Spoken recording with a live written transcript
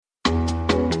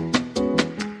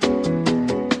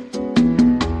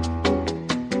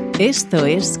Esto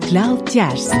es Cloud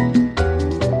Jazz,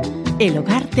 el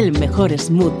hogar del mejor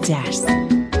smooth jazz,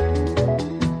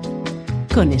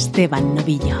 con Esteban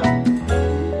Novillo.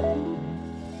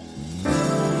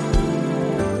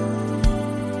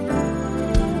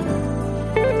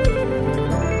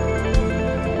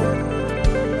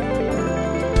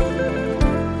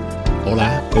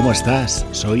 Hola, ¿cómo estás?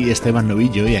 Soy Esteban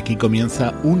Novillo y aquí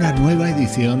comienza una nueva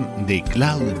edición de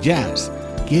Cloud Jazz.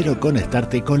 Quiero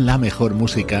conectarte con la mejor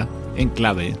música en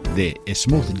clave de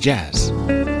smooth jazz.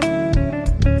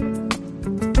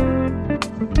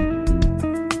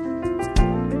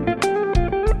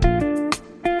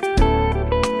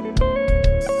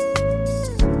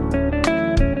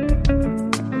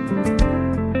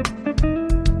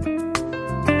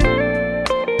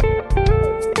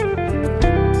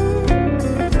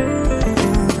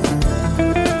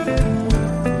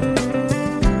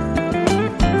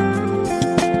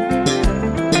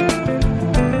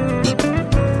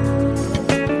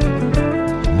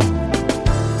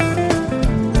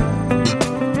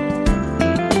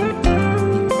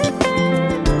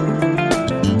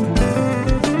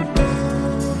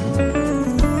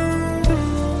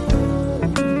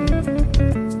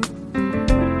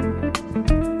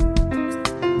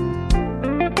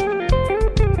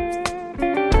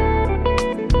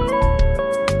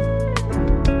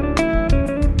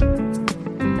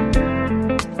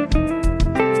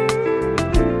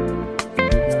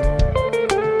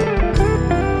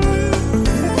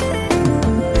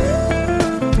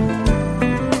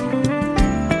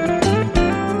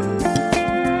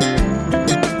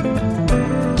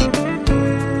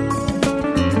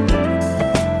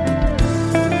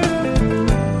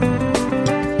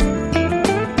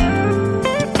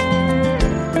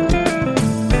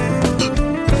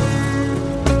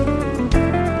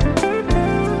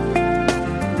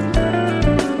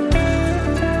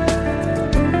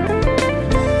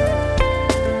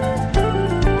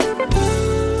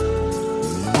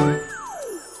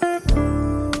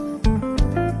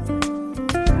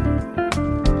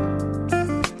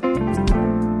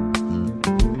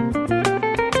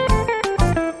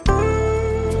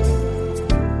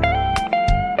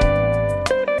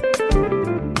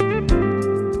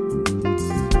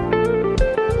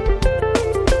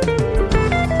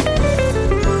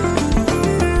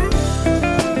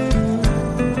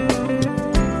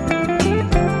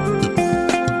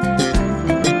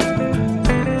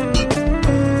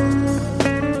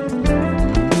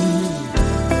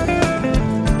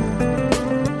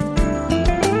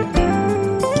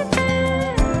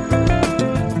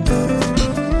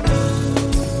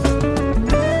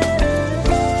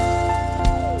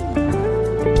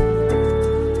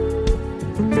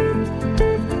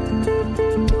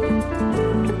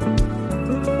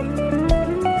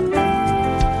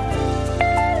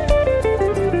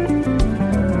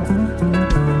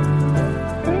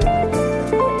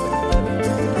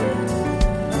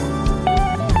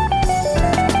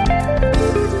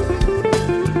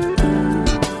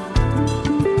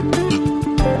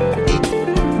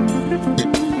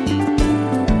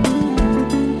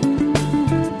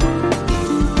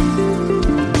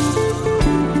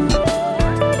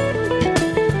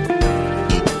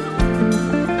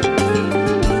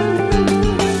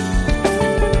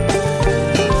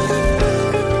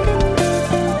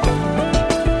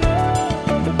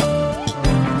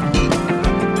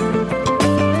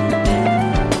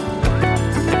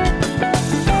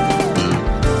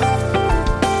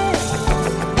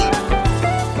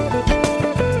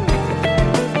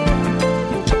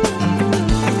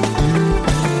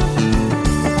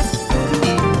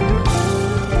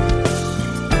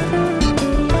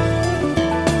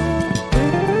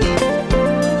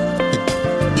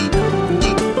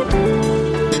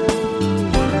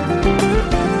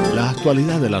 La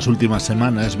actualidad de las últimas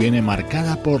semanas viene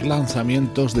marcada por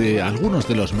lanzamientos de algunos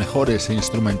de los mejores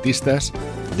instrumentistas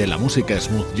de la música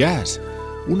smooth jazz.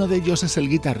 Uno de ellos es el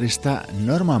guitarrista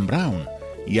Norman Brown,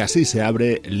 y así se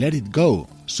abre Let It Go,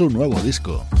 su nuevo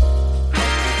disco.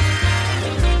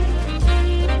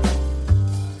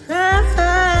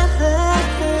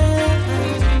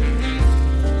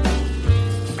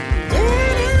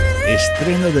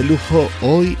 Estreno de lujo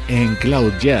hoy en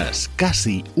Cloud Jazz.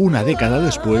 Casi una década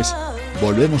después,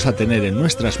 volvemos a tener en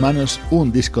nuestras manos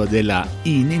un disco de la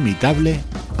inimitable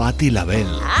Patti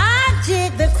LaBelle. I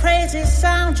dig the crazy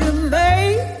sound you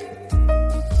make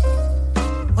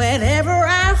whenever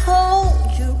I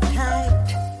hold you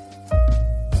tight.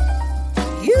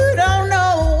 You don't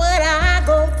know what I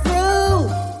go through.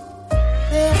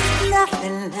 There's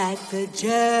nothing like the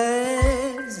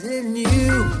jazz in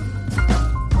you.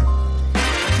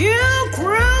 You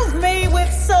groove me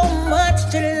with so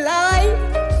much delight.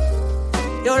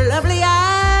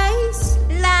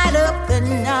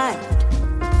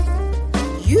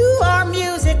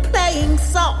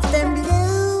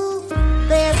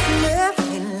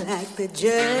 the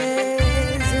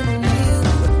jazz in you.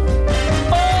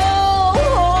 Oh,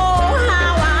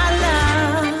 how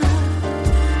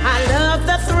I love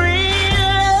the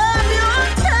thrill of your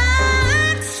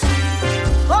touch.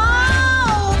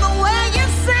 Oh, the way you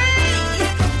say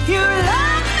you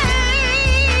love me,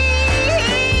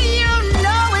 you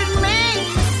know it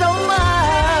means so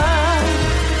much.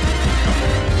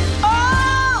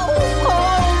 Oh,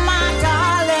 my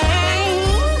darling,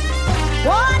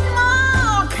 what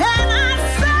more can I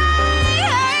say?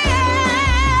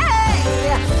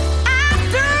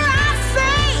 After I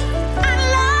say I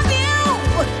love you,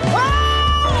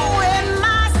 oh, in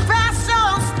my special,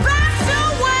 special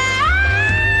way,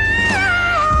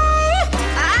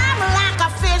 I'm like a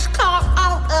fish caught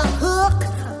on a hook.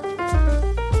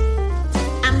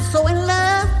 I'm so in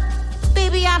love,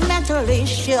 baby, I'm mentally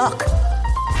shook.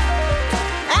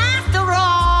 After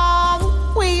all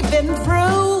we've been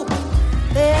through,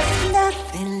 there's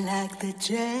nothing like the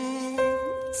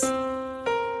jazz.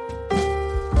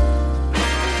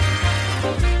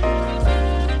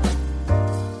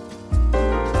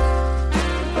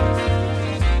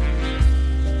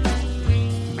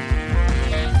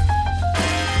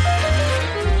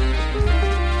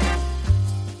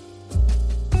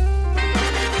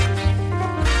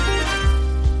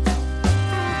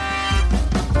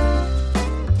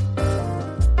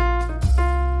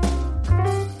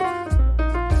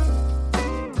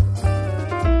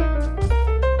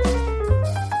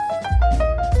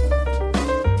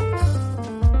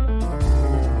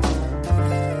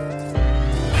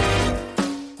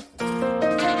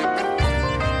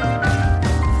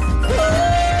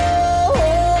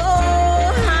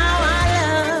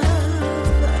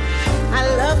 I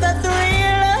love the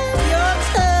thrill of your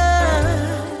touch.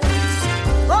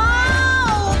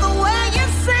 Oh, the way you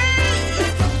say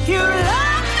you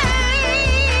love me,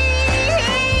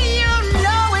 you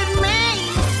know it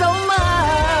means so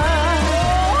much.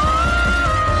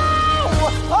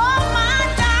 Oh, my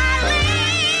darling,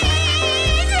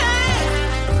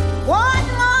 what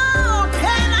more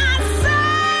can I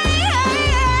say?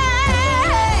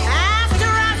 After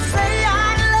I say I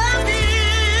love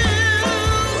you,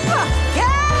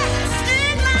 yes,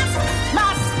 in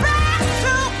my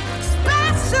special,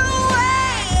 special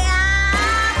way,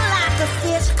 I'm like a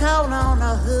fish caught on a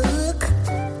hook.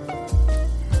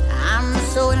 I'm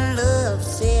so in love,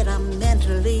 said I'm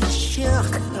mentally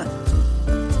shook.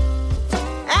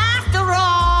 After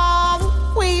all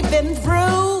we've been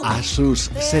through. A sus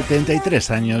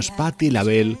 73 años, Patti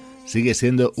LaBelle sigue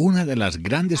siendo una de las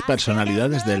grandes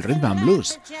personalidades del rhythm and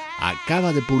blues.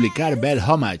 Acaba de publicar Bad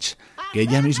Homage, que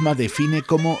ella misma define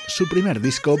como su primer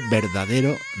disco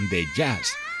verdadero de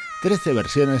jazz. 13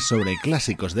 versiones sobre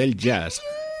clásicos del jazz,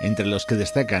 entre los que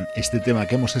destacan este tema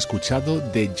que hemos escuchado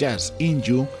de Jazz in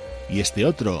You y este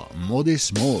otro, Moody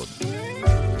Smooth.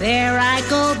 There I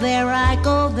go, there I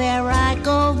go, there I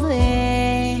go,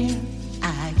 there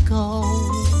I go.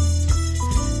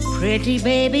 Pretty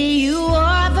baby, you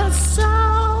are the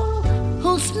soul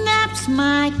who snaps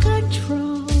my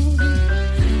control.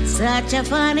 Such a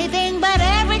funny thing, but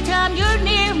every time you're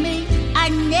near me, I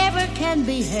never can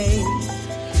behave.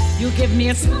 You give me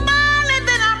a smile and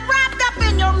then I'm wrapped up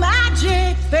in your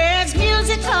magic. There's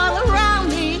music all around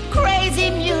me,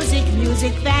 crazy music,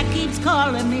 music that keeps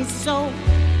calling me so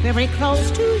very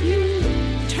close to you,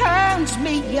 turns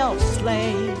me your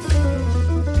slave.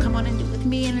 Come on and do with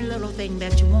me any little thing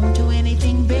that you won't do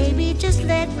anything, baby, just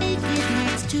let me get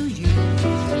next to you.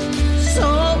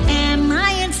 So am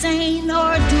I insane,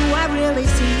 or do I really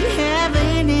see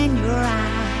heaven in your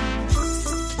eyes?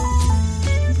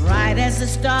 Bright as the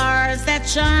stars that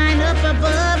shine up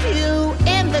above you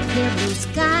in the clear blue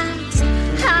skies.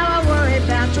 How I worry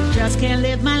about you, just can't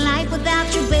live my life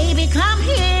without you, baby. Come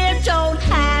here, don't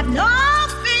have no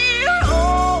fear.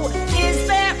 Oh, is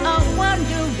there a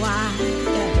wonder why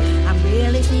I'm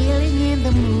really feeling in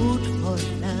the mood for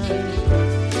love?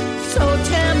 So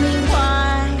tell me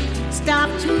why, stop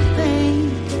to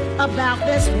think about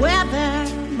this weather,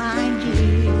 mind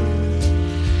you.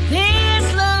 This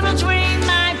little dream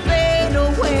might fade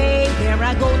away. There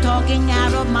I go talking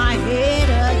out of my head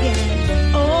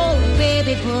again. Oh,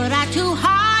 baby, put our two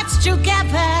hearts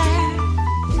together.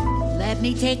 Let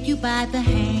me take you by the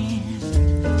hand.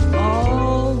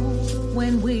 Oh,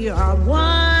 when we are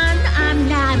one, I'm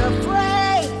not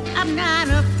afraid. I'm not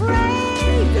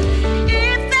afraid.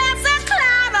 If there's a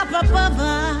cloud up above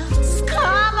us,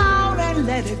 come on and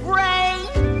let it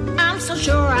rain. I'm so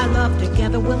sure our love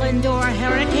together will endure a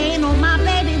hurricane. Oh, my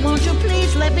baby, won't you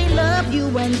please let me love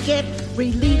you and get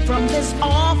relief from this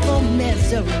awful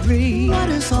misery. What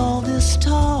is all this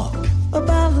talk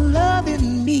about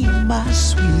loving me, my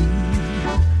sweet?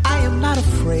 not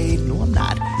afraid, no I'm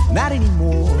not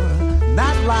anymore,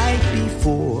 not like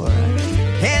before.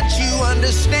 Can't you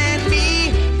understand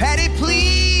me? Patti,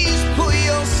 please pull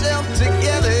yourself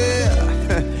together.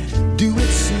 Do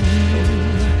it soon.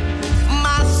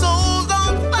 My soul's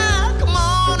on fire, come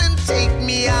on and take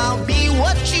me. I'll be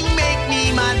what you make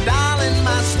me, my darling,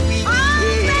 my sweet. Oh,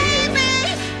 baby,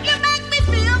 you make me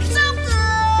feel so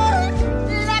good.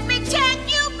 Let me take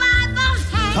you by the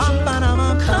hand.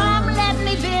 Come, let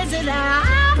me visit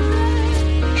out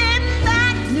in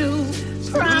that new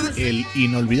promise. El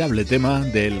inolvidable tema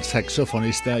del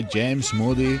saxofonista James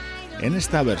Moody en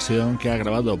esta versión que ha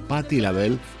grabado Patti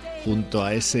LaBelle junto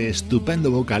a ese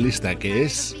estupendo vocalista que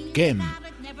es Kem.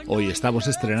 Hoy estamos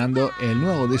estrenando el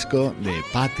nuevo disco de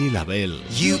Patti LaBelle.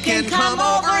 You can come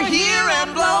over here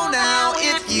and blow now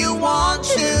if you want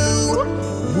to.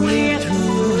 We're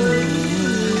through.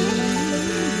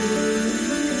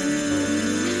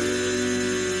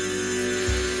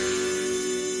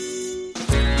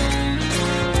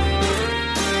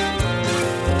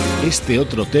 Este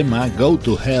otro tema, Go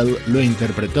to Hell, lo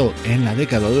interpretó en la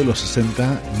década de los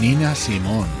 60 Nina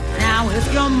Simone. Now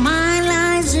if your mind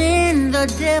lies in the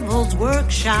devil's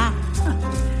workshop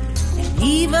and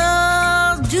evil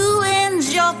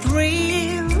doing's your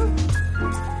thrill,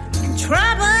 and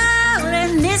trouble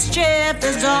and mischief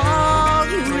is all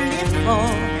you live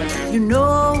for, you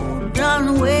know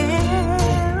done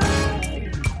well,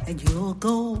 and you'll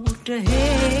go to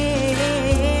hell.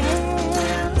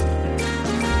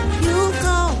 You'll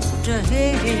go to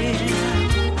hell.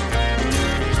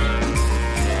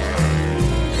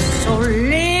 So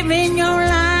living your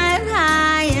life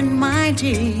high and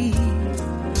mighty,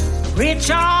 rich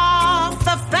off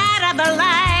the fat of the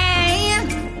land,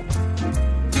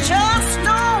 just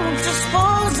don't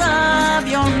dispose of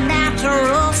your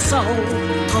natural soul,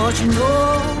 'cause you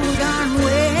know darn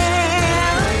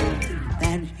well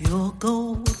that you'll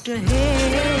go to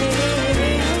hell.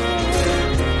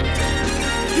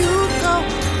 You'll go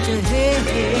to hell.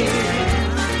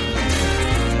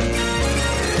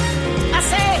 I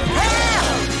say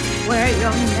hell, where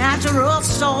your natural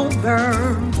soul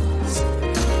burns.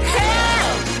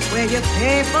 Hell, where you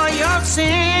pay for your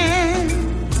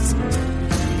sins.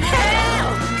 Hell,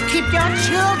 keep your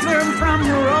children from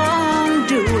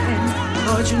wrongdoing,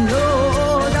 'cause you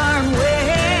know darn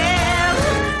well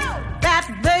that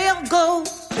they'll go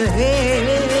to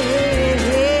hell.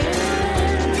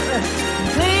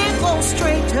 They go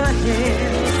straight to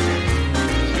hell.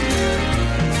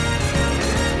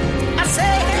 I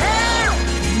say hell,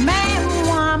 man,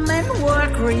 woman were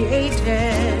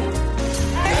created.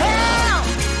 Hell,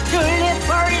 to live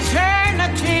for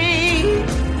eternity.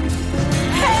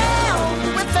 Hell,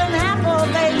 with an apple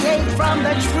they ate from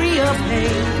the tree of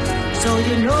hate. So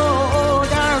you know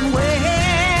darn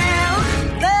well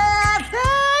that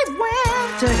they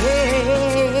went to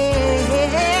hell.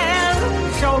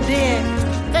 So did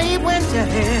they went to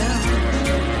hell.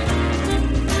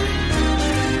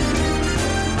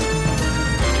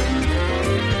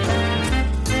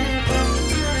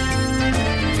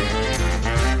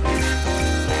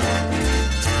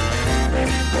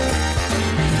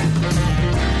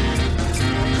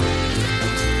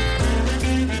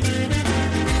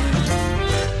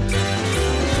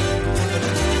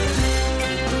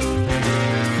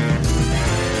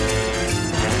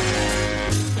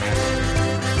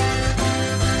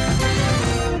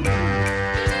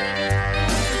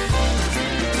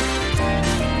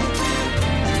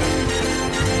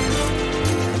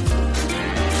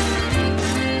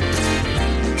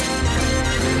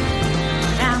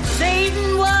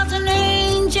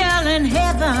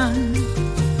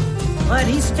 But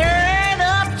he stirred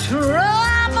up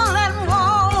trouble and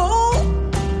woe.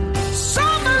 So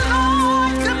the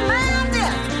Lord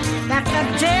commanded that the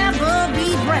devil be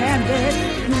branded.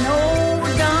 No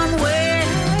done well.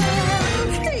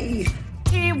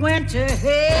 He went to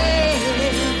hell.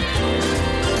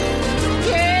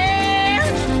 Yeah,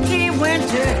 he went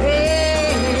to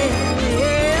hell.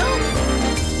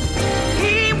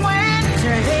 He went to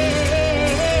hell.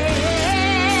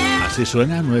 Así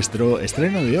suena nuestro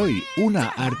estreno de hoy, una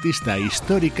artista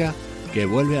histórica que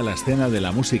vuelve a la escena de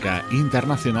la música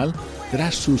internacional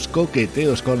tras sus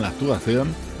coqueteos con la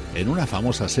actuación en una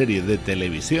famosa serie de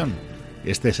televisión.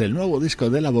 Este es el nuevo disco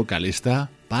de la vocalista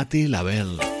Patti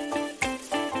LaBelle.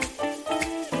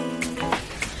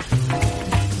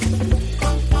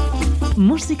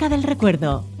 Música del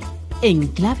recuerdo, en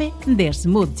clave de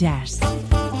smooth jazz.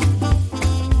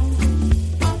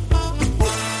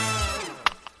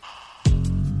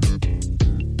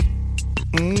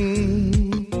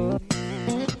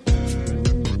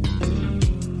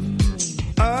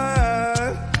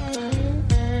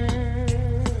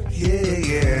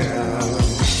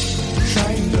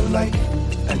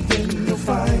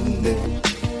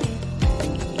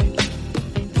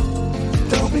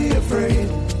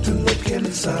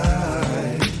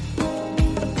 inside.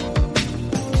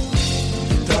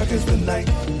 Dark as the night,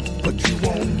 but you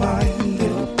won't mind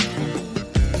it.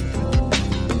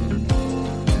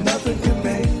 Nothing can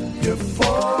make you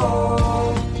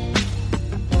fall.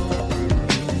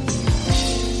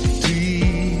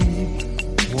 Deep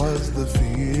was the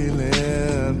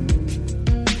feeling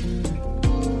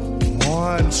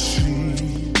once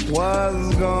she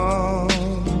was gone.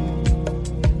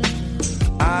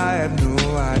 I had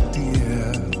no idea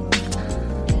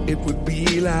it would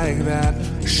be like that.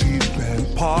 She'd been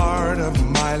part of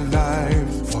my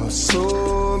life for so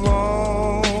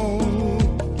long.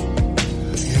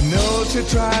 You know, she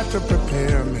tried to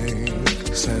prepare me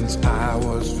since I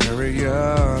was very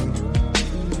young.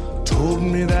 Told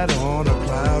me that on a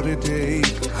cloudy day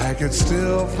I could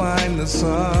still find the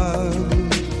sun.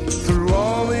 Through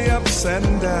all the ups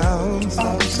and downs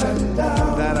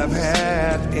that I've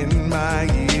had in my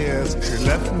years, she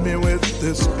left me with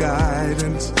this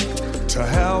guidance to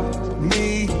help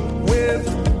me with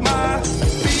my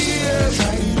fears.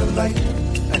 Shine the light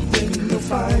and then you'll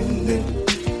find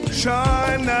it.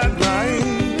 Shine that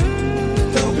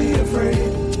light. Don't be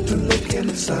afraid to look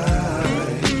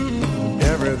inside.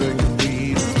 Everything you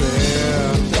need is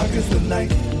there. Dark as the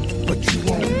night, but you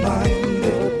won't mind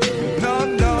it. No,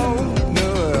 no,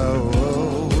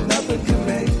 no. Nothing can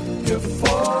make you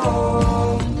fall.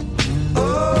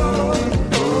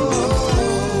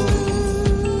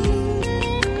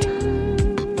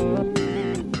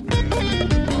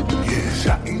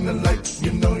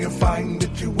 You know you'll find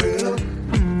that you will.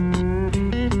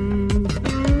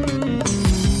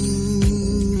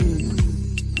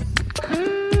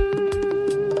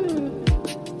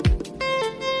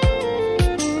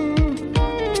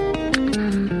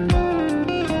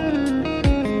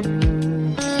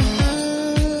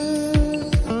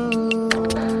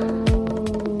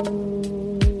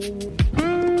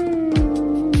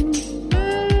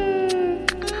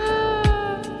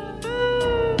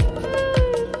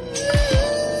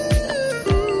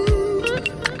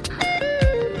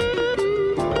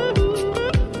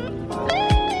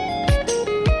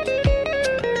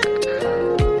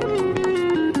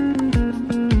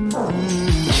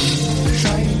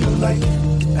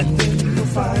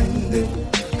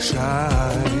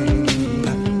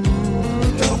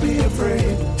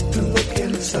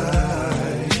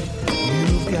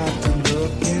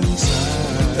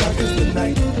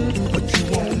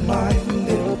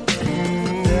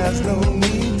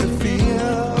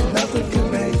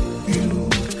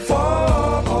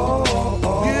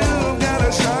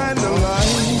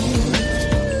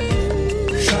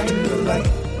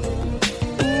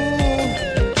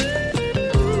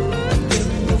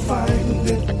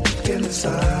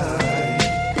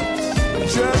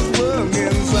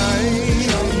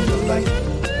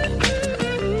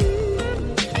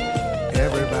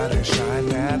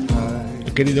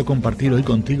 He querido compartir hoy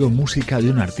contigo música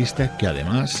de un artista que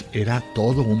además era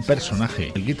todo un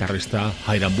personaje, el guitarrista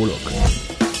Hiram Bullock.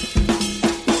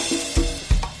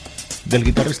 Del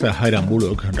guitarrista Hiram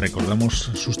Bullock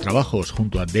recordamos sus trabajos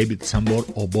junto a David Sanborn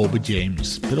o Bob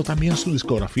James, pero también su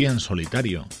discografía en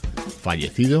solitario.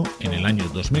 Fallecido en el año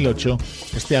 2008,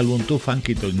 este álbum Too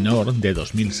Funky to Ignore de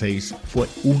 2006 fue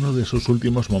uno de sus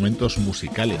últimos momentos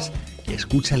musicales.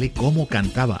 Escúchale cómo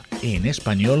cantaba en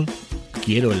español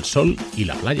Quiero el sol y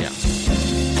la playa.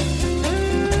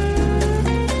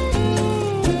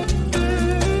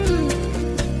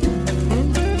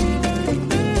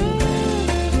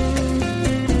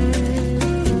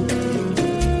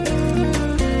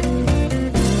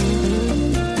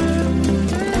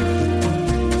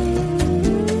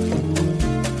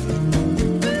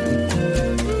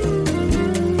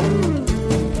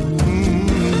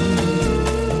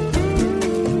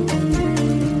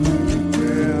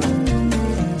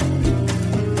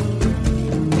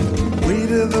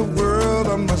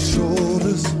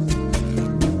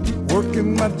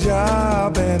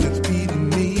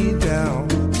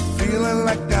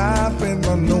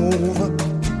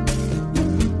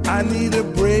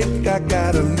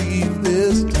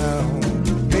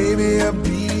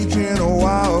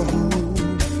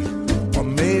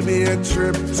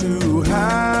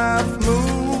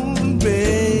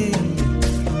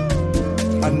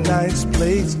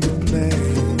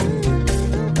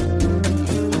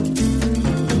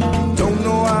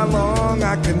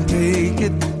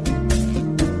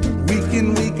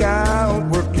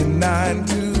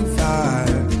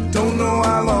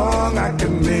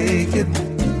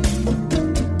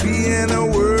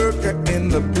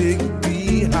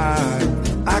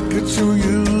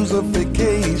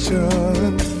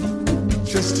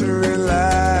 Just to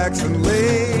relax and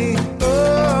lay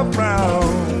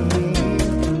around.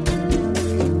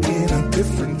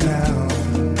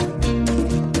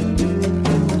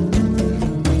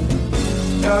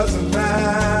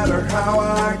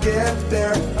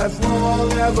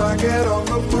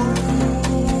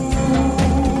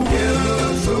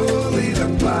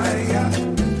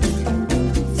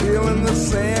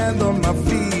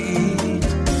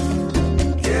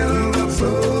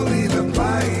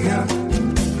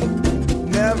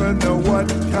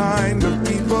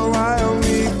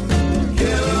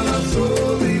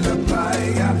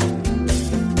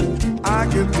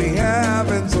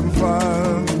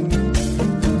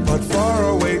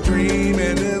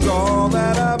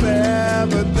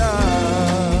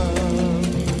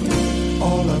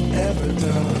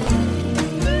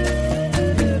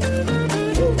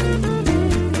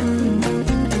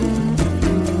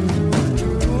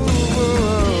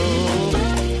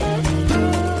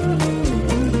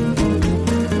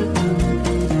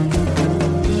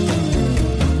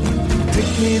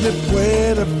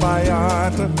 Puerto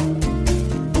Vallarta,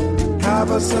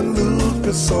 Cabo San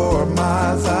Lucas or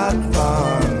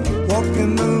Mazatlan,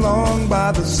 walking along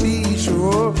by the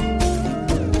seashore,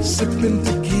 sipping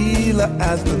tequila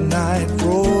as the night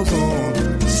rolls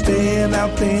on, staying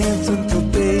out dancing till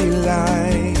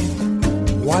daylight,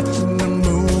 watching the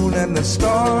moon and the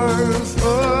stars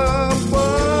above,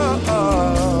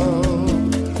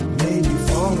 maybe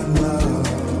fall in love.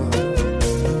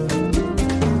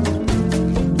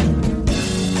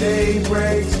 Day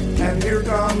breaks and here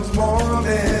comes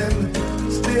morning,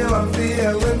 still I'm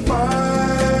feeling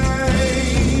fine.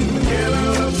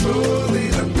 Quiero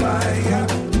subir la playa,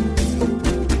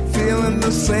 feeling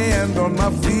the sand on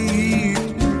my feet.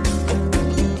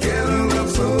 Quiero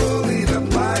subir la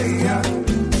playa,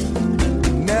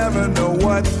 never know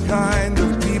what kind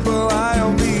of people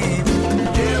I'll meet.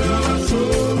 Quiero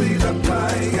subir la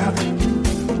playa,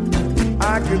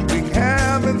 I could be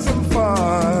having some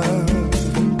fun,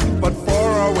 but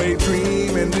faraway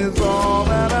dreaming is all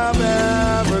that I've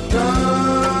ever done.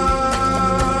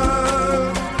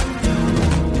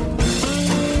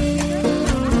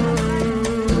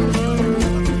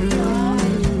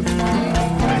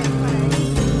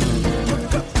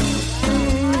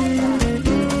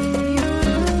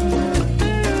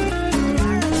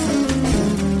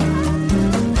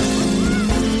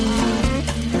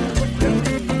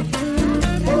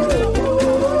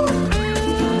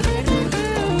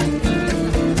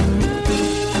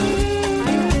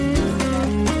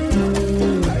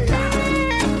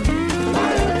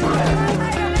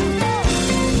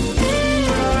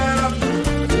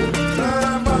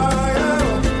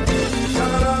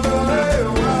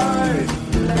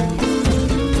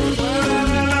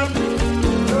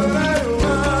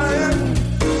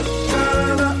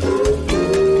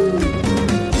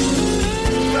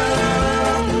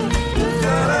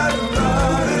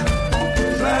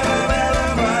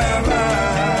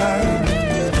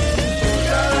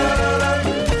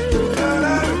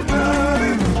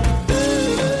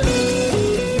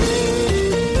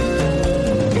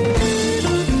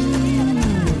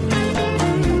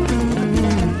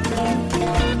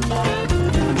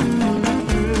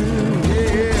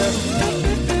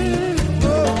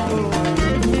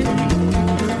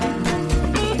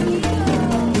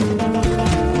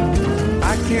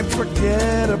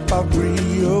 Forget about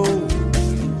Rio,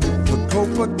 the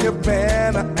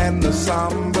Copacabana and the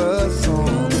samba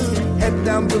song. Head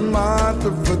down to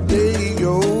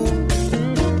Montevideo,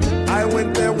 I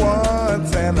went there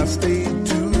once and I stayed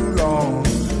too long.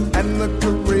 And the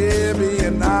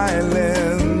Caribbean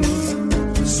islands,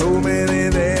 so many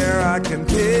there I can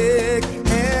pick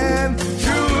and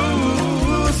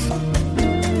choose.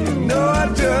 No, I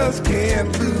just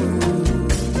can't lose.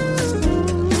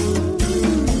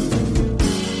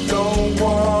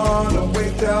 Wanna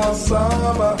wait till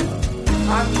summer,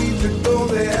 I need to go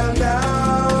there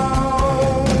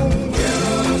now.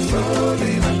 Quiero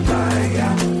subir la playa,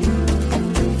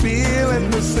 feeling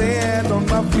the sand on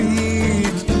my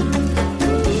feet.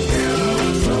 Quiero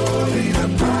subir la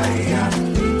playa,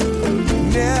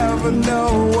 never know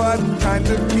what kind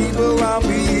of people I'll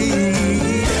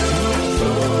meet. Quiero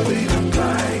subir la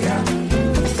playa,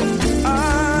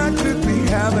 I could be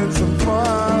having some fun.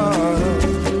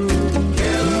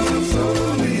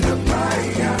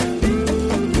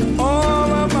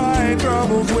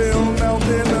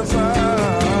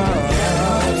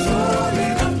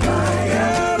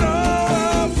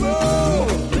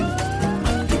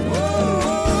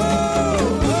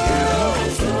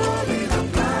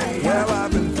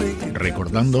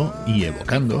 Recordando y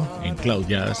evocando en Cloud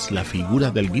Jazz la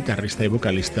figura del guitarrista y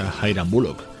vocalista Hiram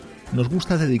Bullock, nos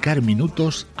gusta dedicar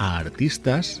minutos a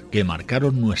artistas que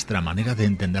marcaron nuestra manera de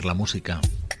entender la música.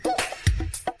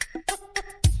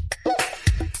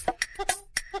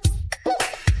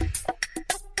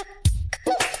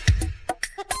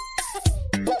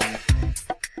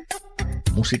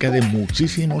 Música de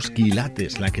muchísimos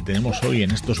quilates la que tenemos hoy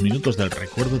en estos minutos del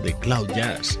recuerdo de Cloud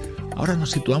Jazz. Ahora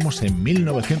nos situamos en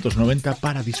 1990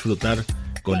 para disfrutar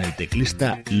con el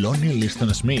teclista Lonnie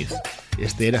Liston Smith.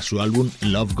 Este era su álbum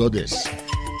Love Goddess.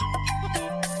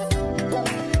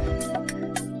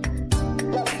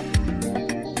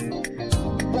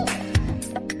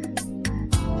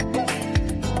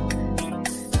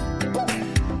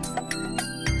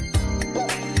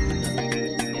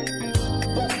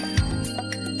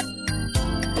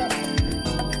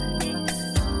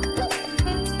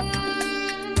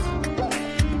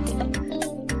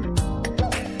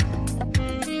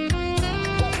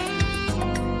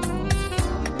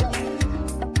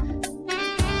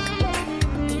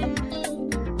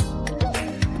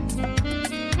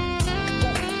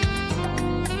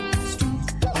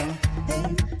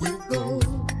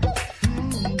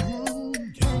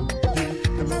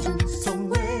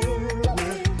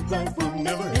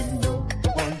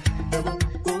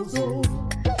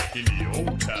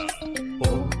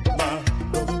 Oh, my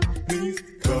brother, please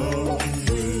come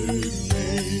with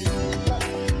me.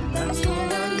 That's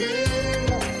what I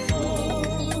live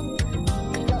for.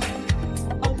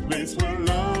 A place where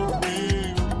love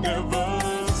will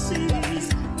never cease.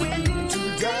 When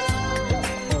to die,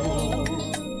 oh,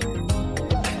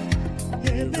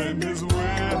 heaven is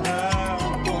where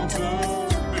I want to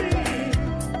be.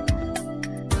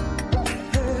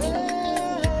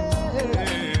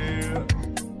 Hey.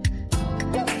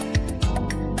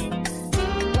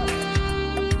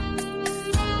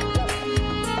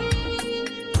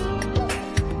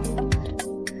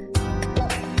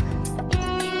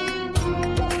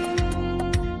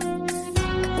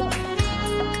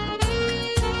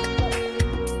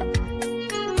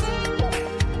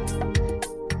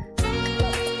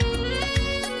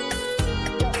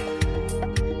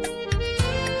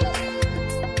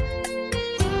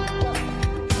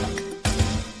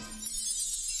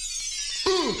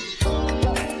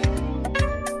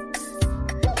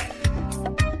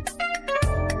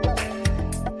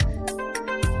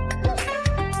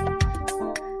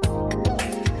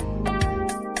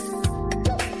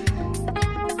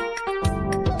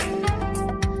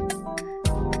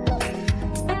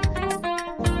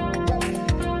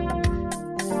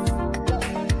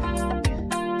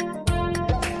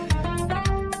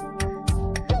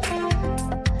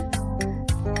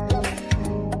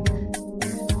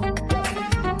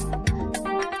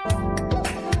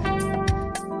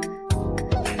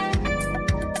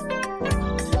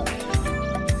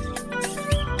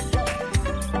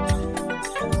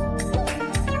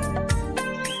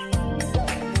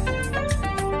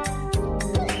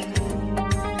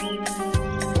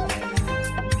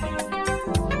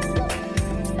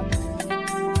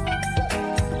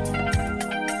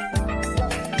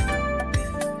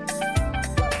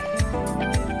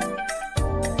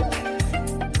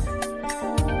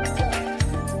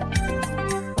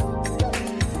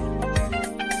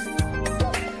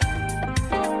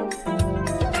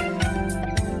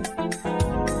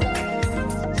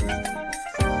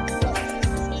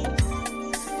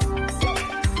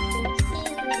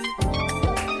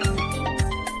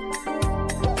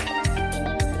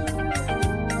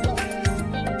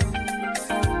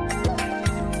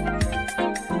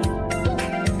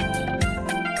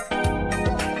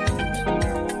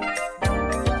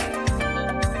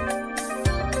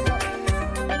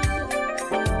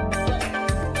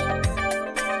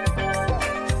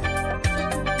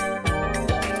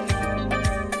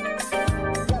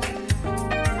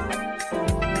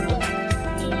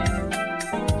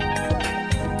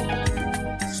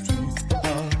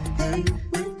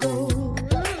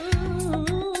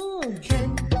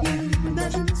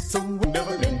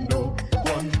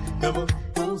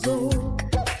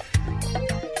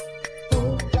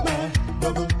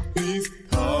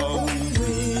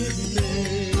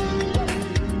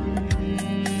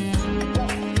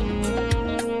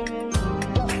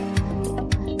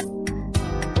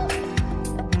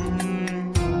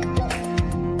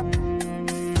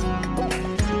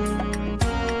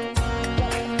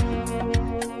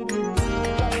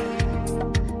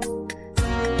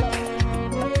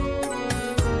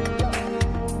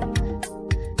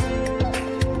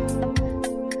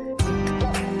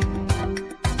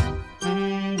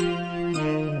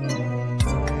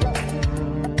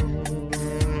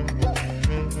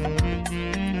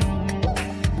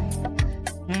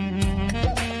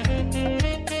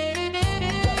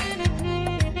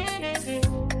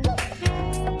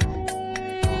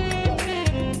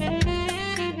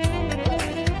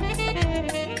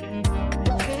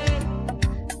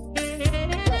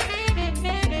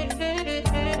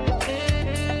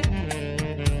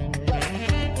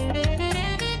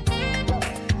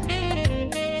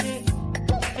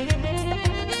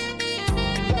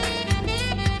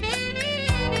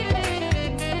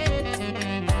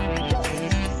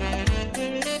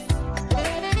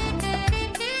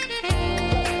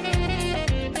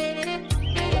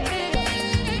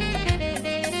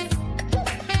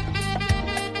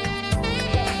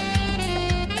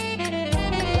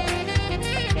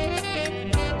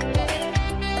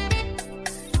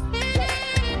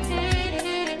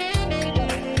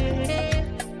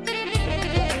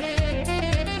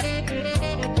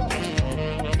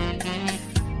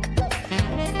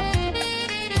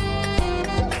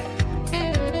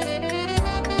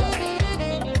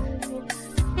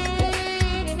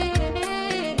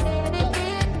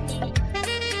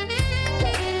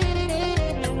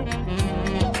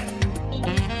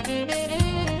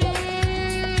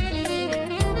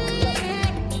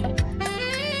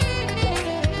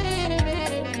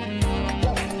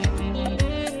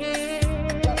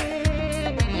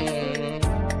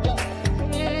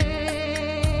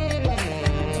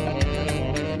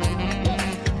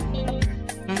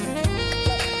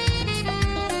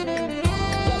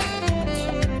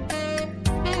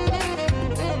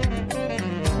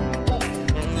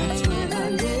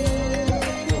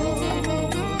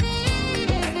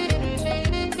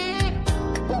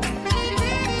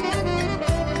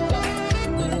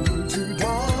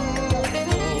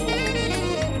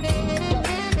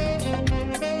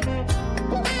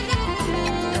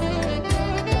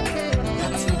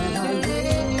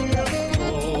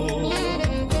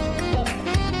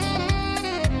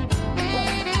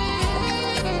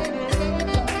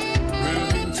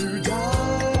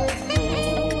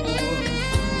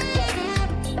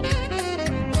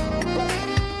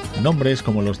 Nombres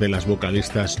como los de las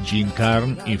vocalistas Jean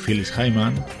Carn y Phyllis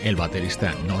Hyman, el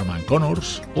baterista Norman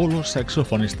Connors o los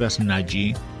saxofonistas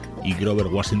Najee y Grover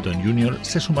Washington Jr.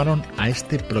 se sumaron a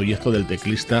este proyecto del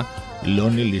teclista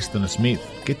Lonnie Liston Smith,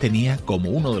 que tenía como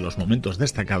uno de los momentos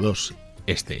destacados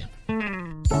este.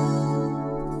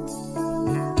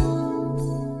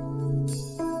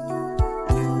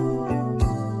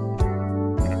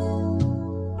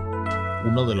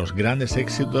 Uno de los grandes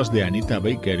éxitos de Anita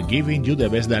Baker, Giving You the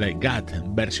Best That I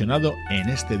Got, versionado en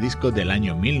este disco del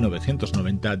año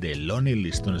 1990 de Lonnie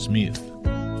Liston Smith.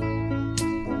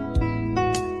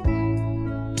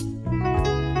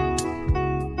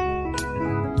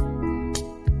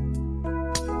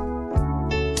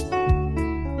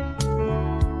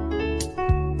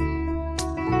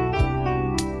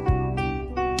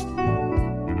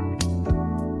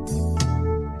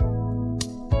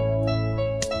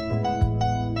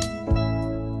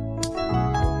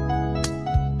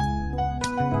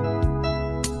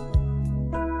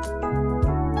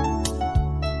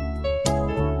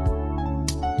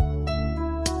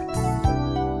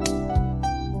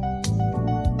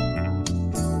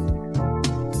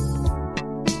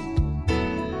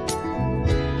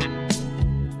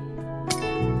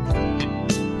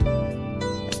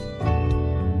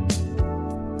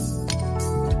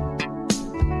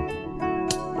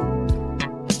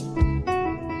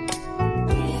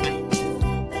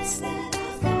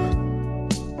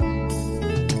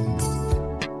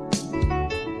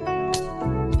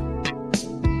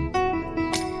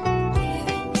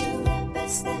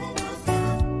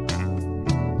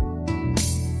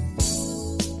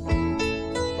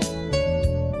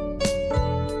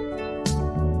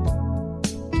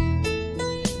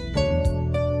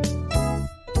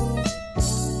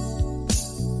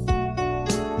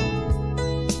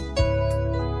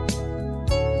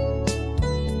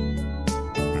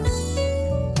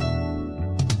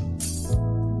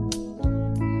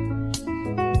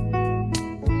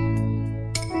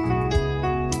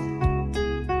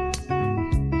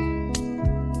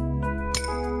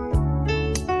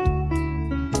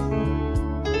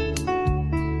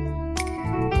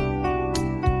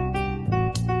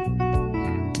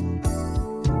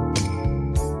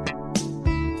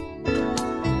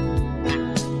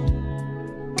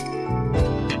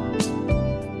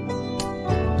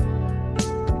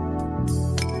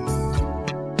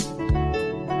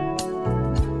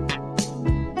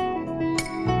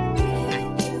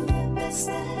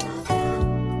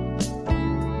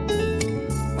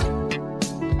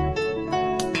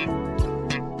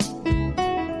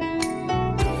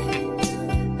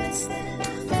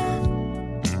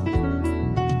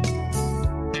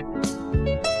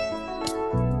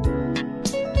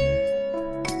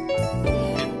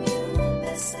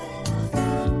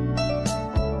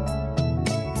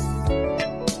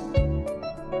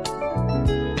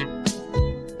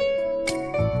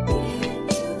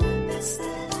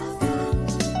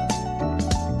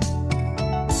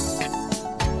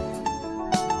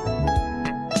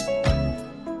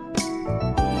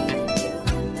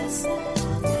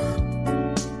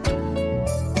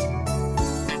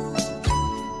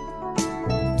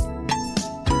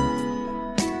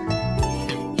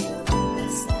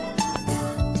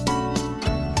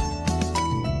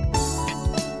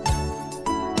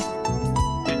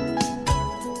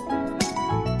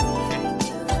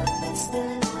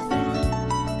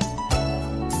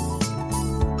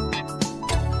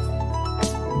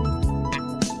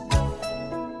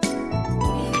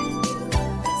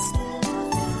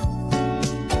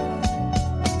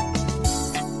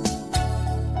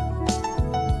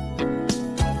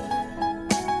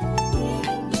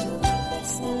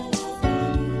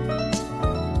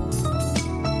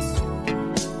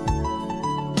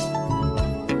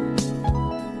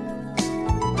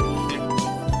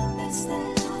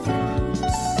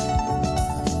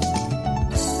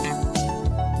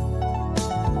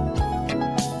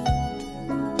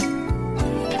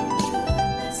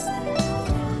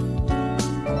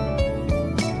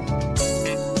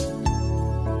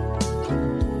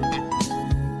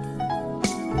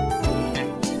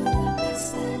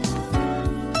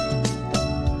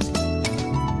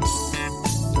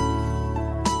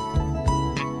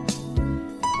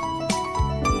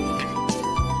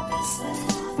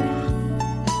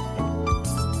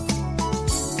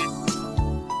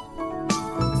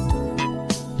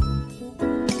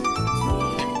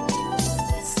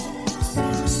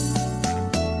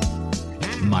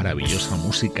 Maravillosa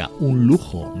música, un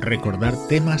lujo recordar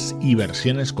temas y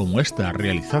versiones como esta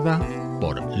realizada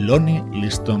por Lonnie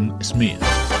Liston Smith.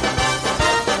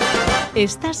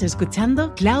 Estás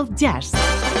escuchando Cloud Jazz,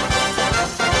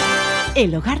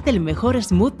 el hogar del mejor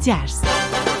smooth jazz.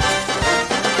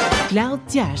 Cloud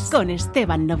Jazz con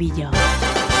Esteban Novillo.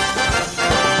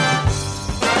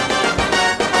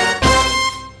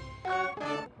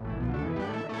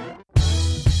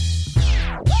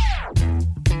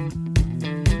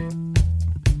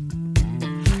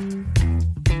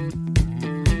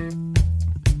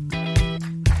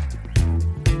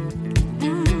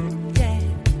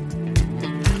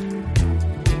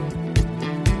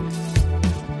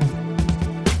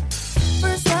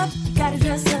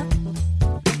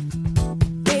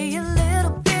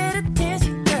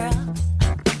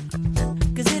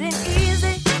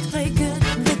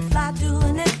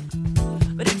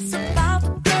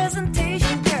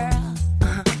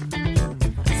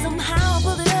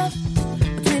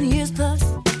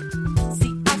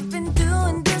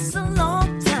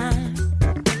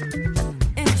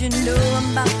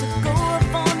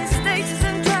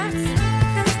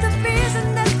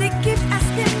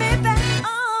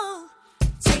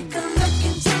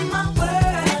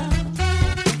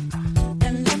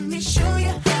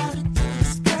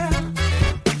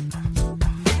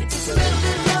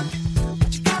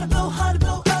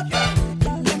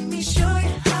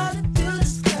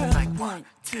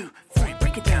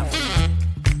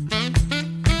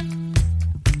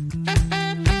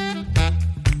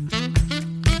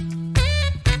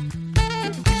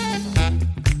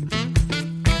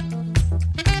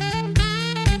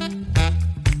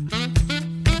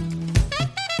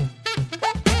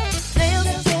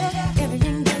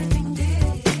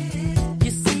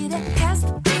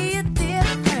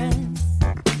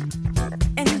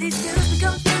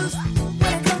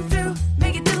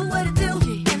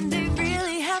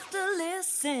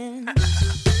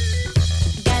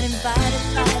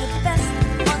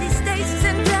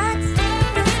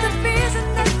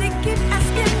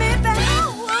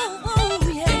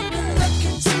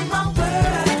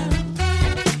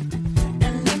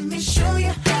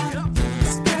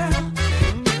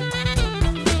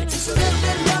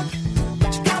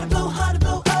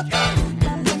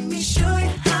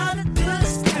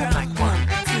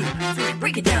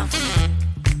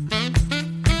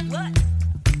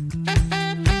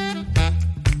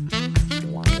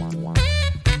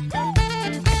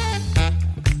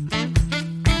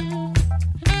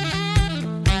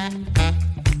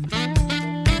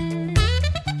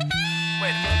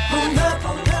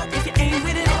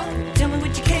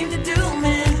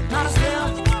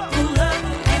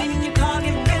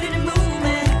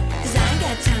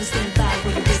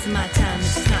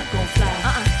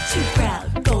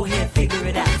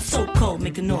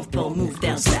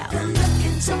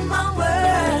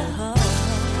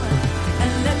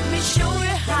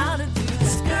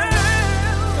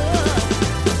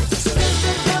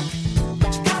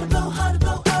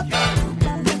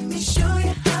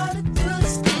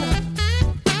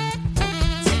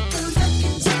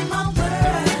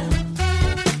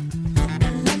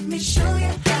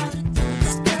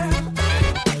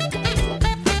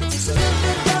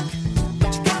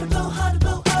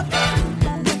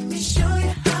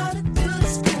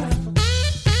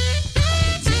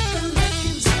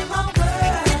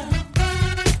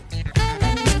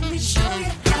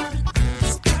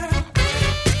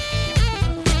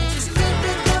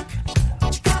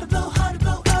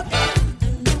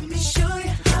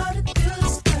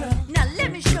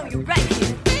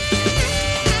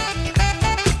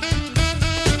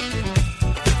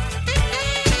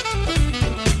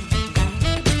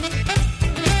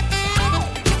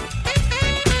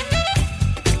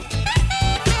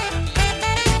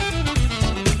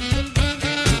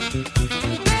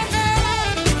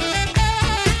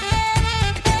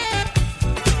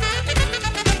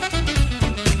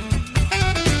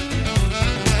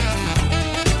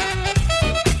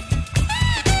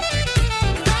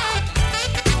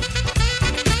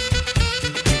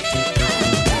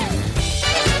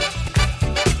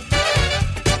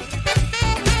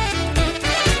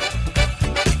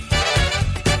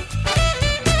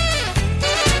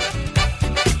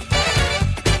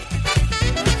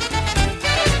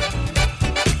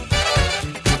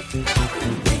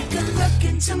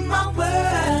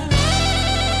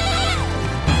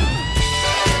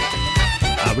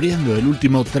 Abriendo el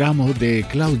último tramo de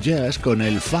Cloud Jazz con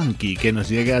el funky que nos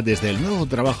llega desde el nuevo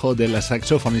trabajo de la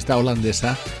saxofonista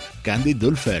holandesa Candy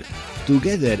Dulfer.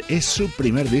 Together es su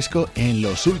primer disco en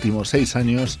los últimos 6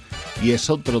 años y es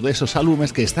otro de esos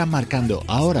álbumes que están marcando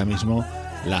ahora mismo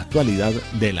la actualidad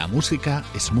de la música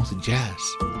smooth jazz.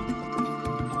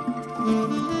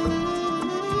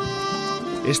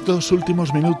 Estos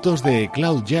últimos minutos de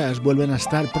Cloud Jazz vuelven a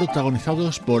estar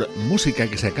protagonizados por música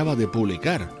que se acaba de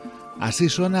publicar. Así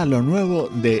suena lo nuevo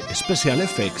de Special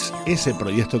Effects, ese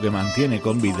proyecto que mantiene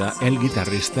con vida el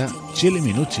guitarrista Chili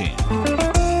Minucci.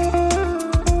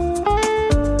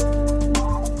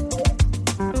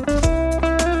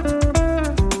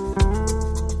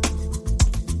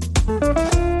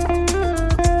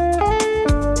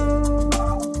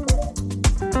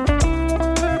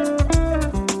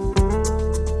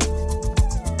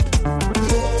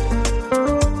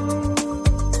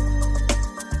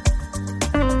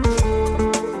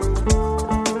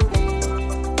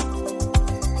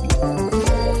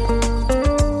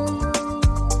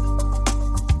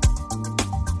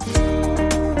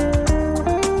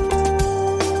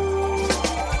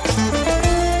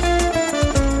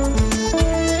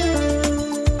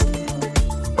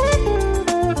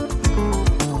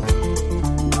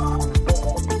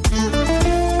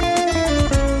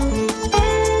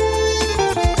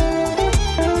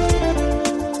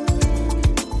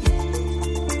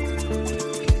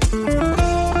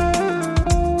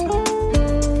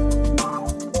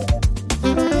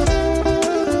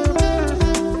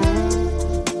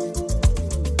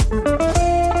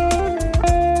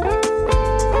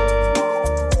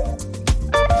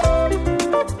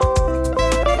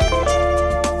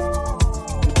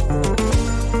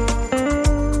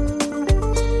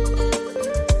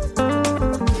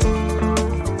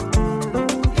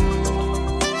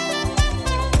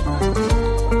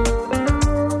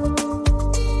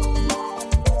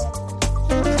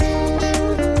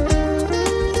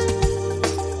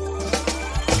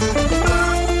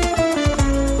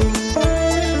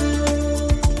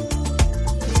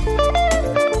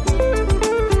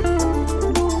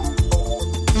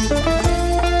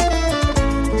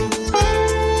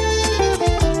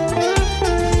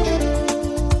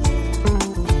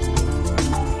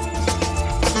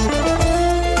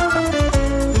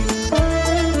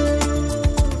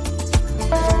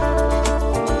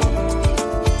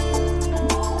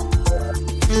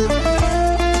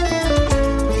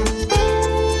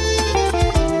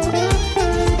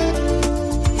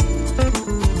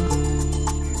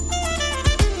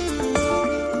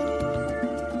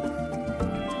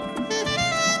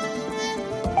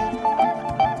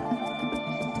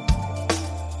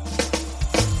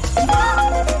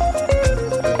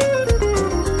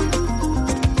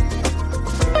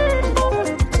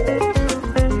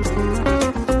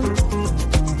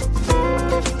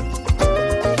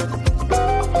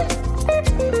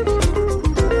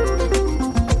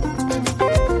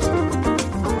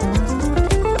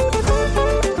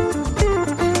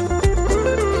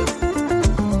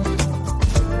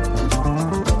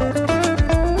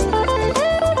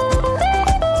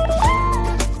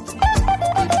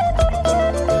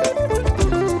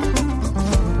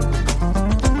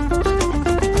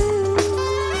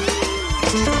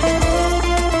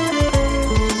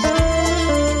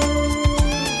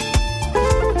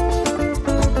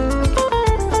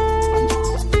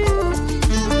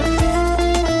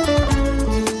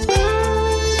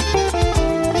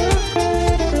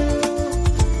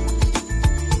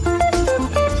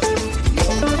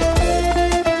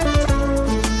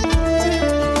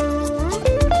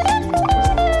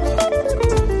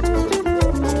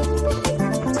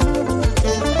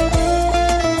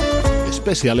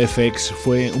 Special Effects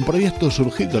fue un proyecto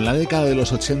surgido en la década de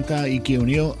los 80 y que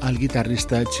unió al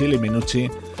guitarrista Chili Minucci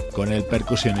con el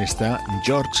percusionista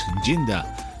George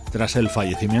Ginda. Tras el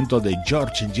fallecimiento de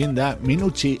George Ginda,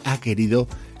 Minucci ha querido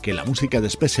que la música de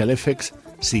Special Effects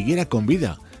siguiera con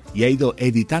vida y ha ido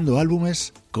editando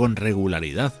álbumes con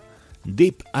regularidad.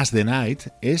 Deep as the Night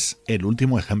es el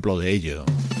último ejemplo de ello.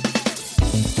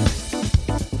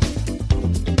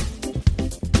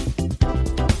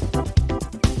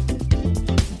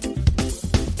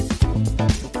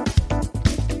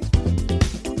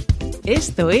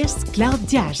 Esto es Cloud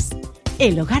Jazz,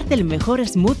 el hogar del mejor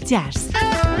smooth jazz.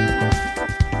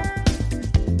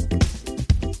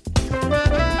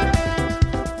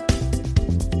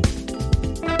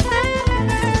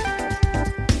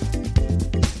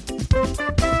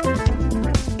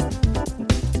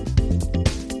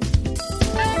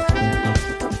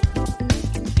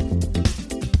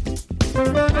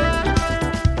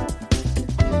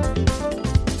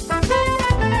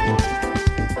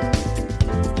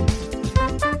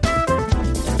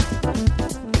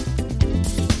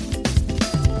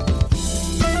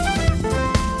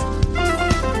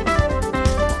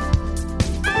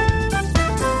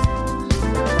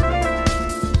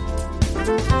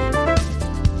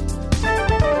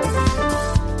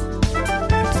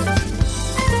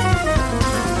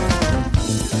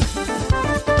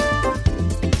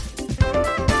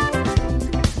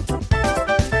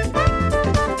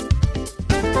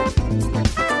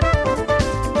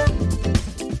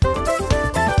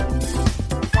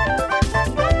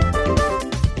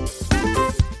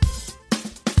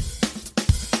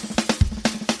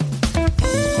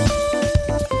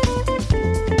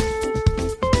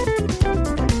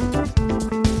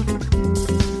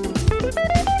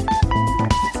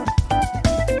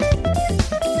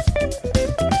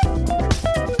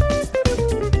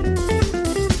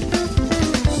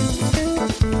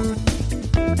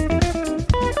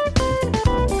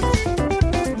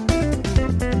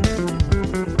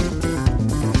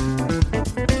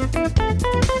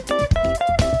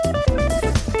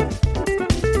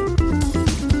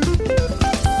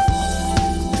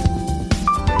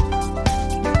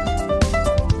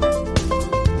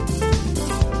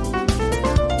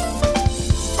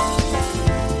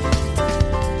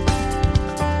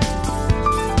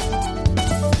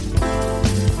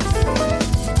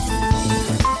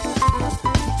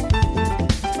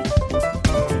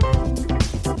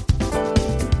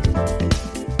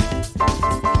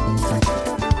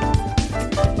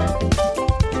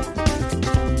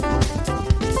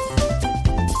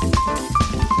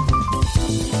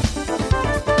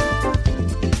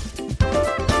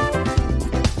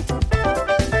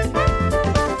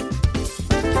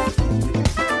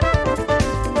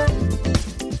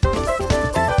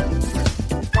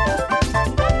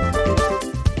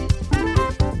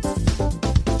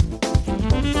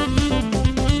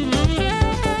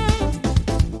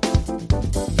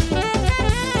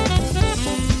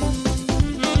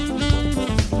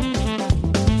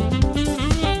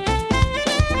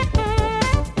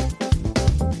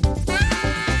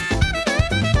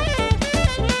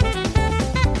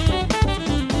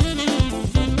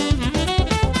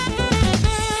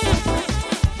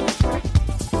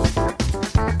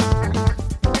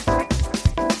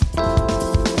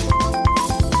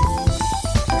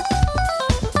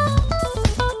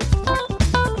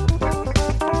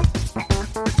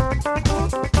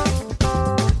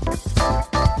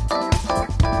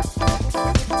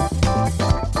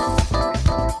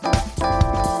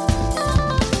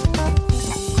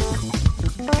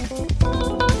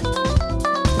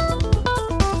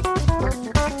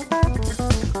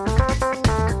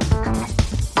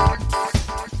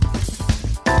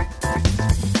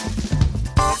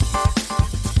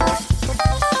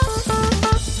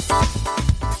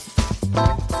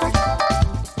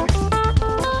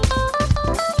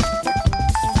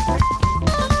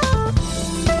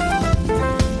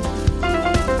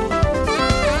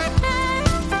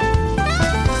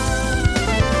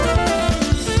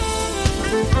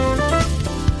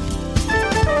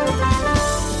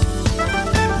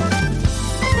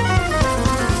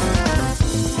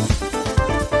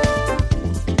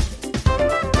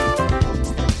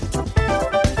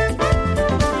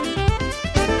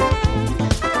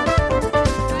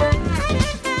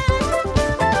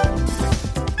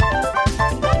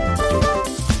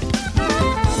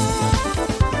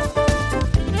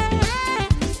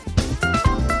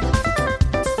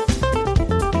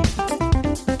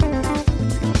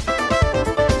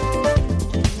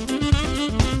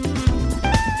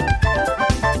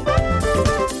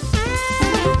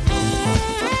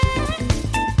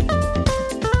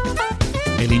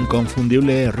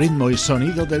 inconfundible ritmo y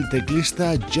sonido del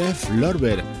teclista Jeff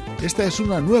Lorber. Esta es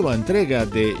una nueva entrega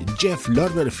de Jeff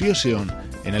Lorber Fusion,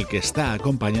 en el que está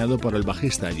acompañado por el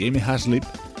bajista Jamie Haslip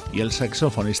y el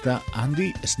saxofonista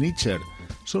Andy Snitcher.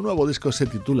 Su nuevo disco se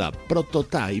titula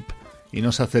Prototype y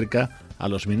nos acerca a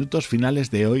los minutos finales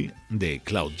de hoy de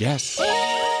Cloud Jazz.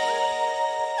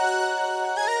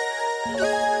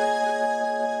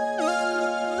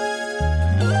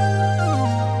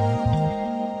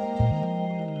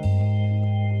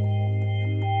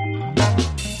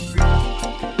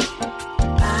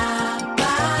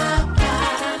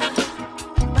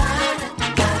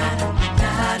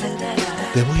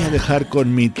 Te voy a dejar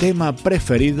con mi tema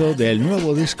preferido del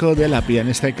nuevo disco de la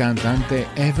pianista y cantante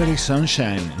Avery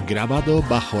Sunshine, grabado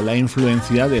bajo la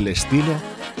influencia del estilo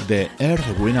de Earth,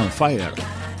 Wind and Fire.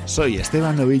 Soy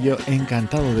Esteban Novillo,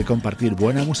 encantado de compartir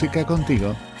buena música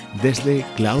contigo desde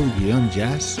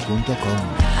cloud-jazz.com.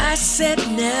 I said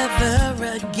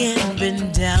never again been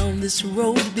down this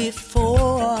road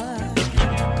before.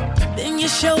 Then you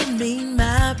showed me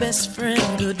my best friend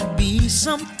could be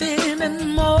something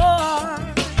and more.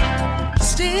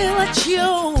 Still I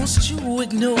chose to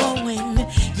ignore when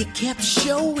you kept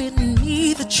showing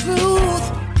me the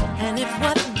truth. And if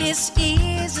what this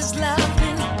is love,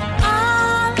 then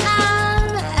all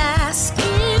I'm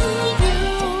asking you,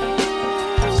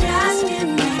 just give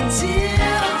me till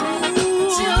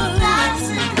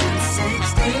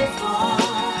 2064.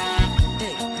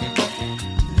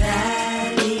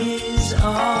 That is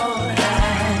all I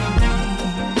need.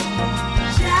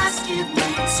 Just give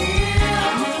me till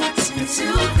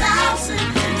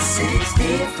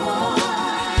 2064.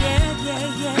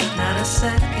 Yeah. Not a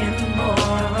second more.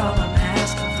 All I'm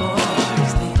asking for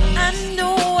is the I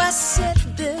know I said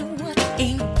that what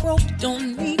ain't broke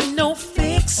don't need no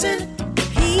fixing.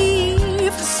 He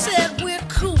said we're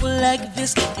cool like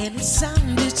this, and it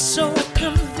sounded so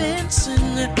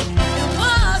convincing. It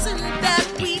wasn't that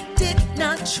we did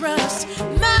not trust.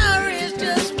 Marriage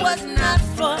just was not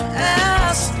for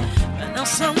us. But now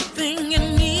something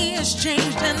in me has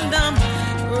changed, and I'm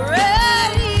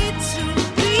ready to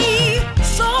be.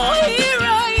 So here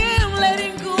I am,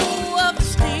 letting go of the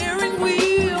steering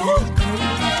wheel,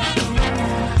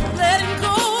 letting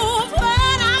go of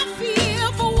what I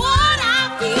feel for what I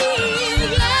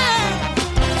feel.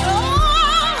 Yeah,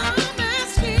 all I'm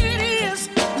asking is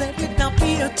let it not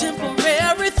be a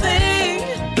temporary thing.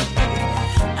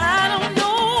 I don't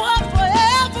know what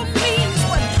forever means,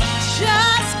 but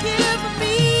just give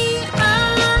me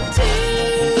until.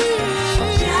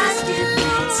 Just give me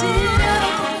till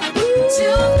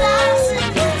 2064.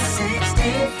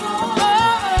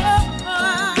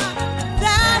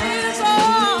 That is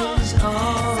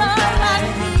all I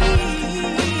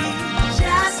need.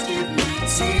 Just give me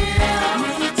till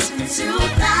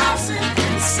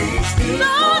 2064. No,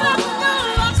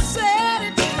 I said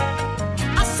it.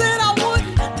 I said I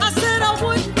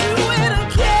wouldn't do it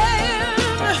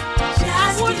again. I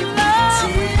wouldn't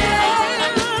love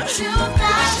again. You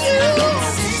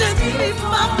sent me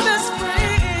my best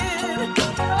friend.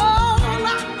 All I'm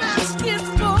asking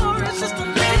for is just a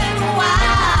little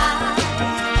while.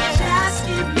 Just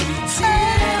give me till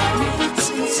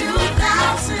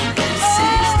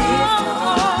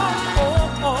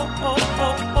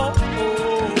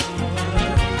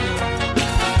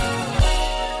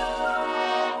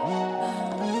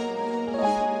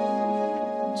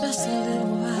Just a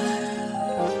little while.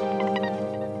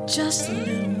 Just a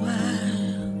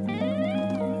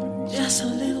little while. Just a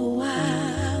little while.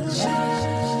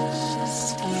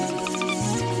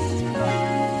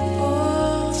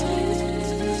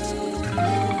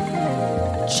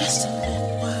 Just a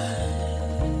little while.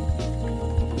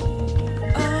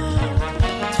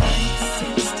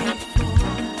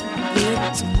 2064.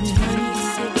 It's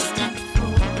 2064.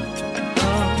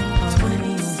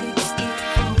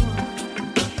 2064.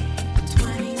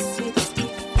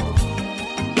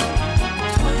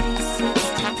 2064.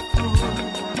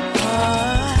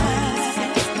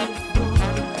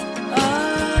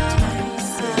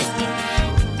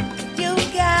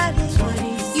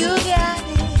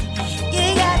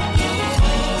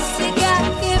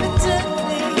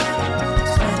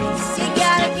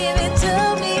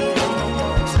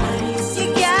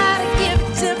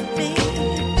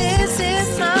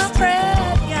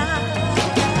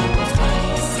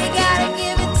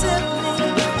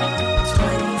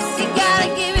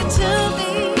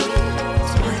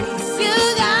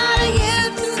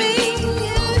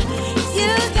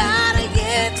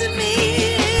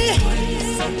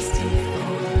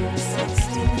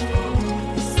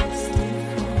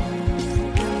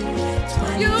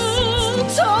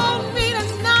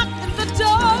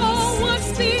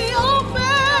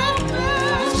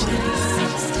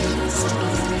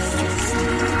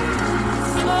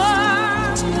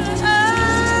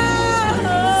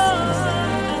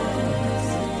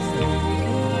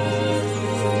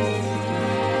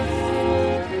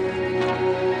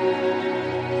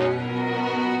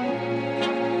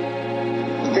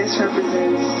 This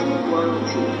represents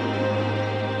loyalty.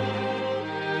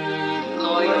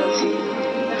 Loyalty.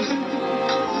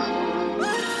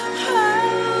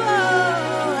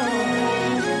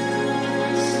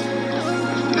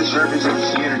 This represents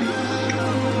unity.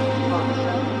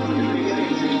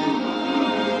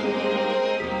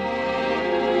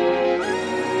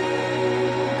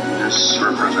 This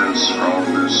represents our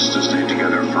willingness to stay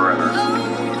together forever.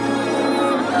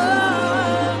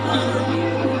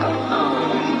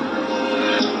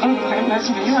 Okay, that's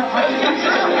me.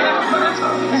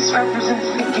 This represents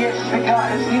the gift that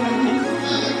God has given me.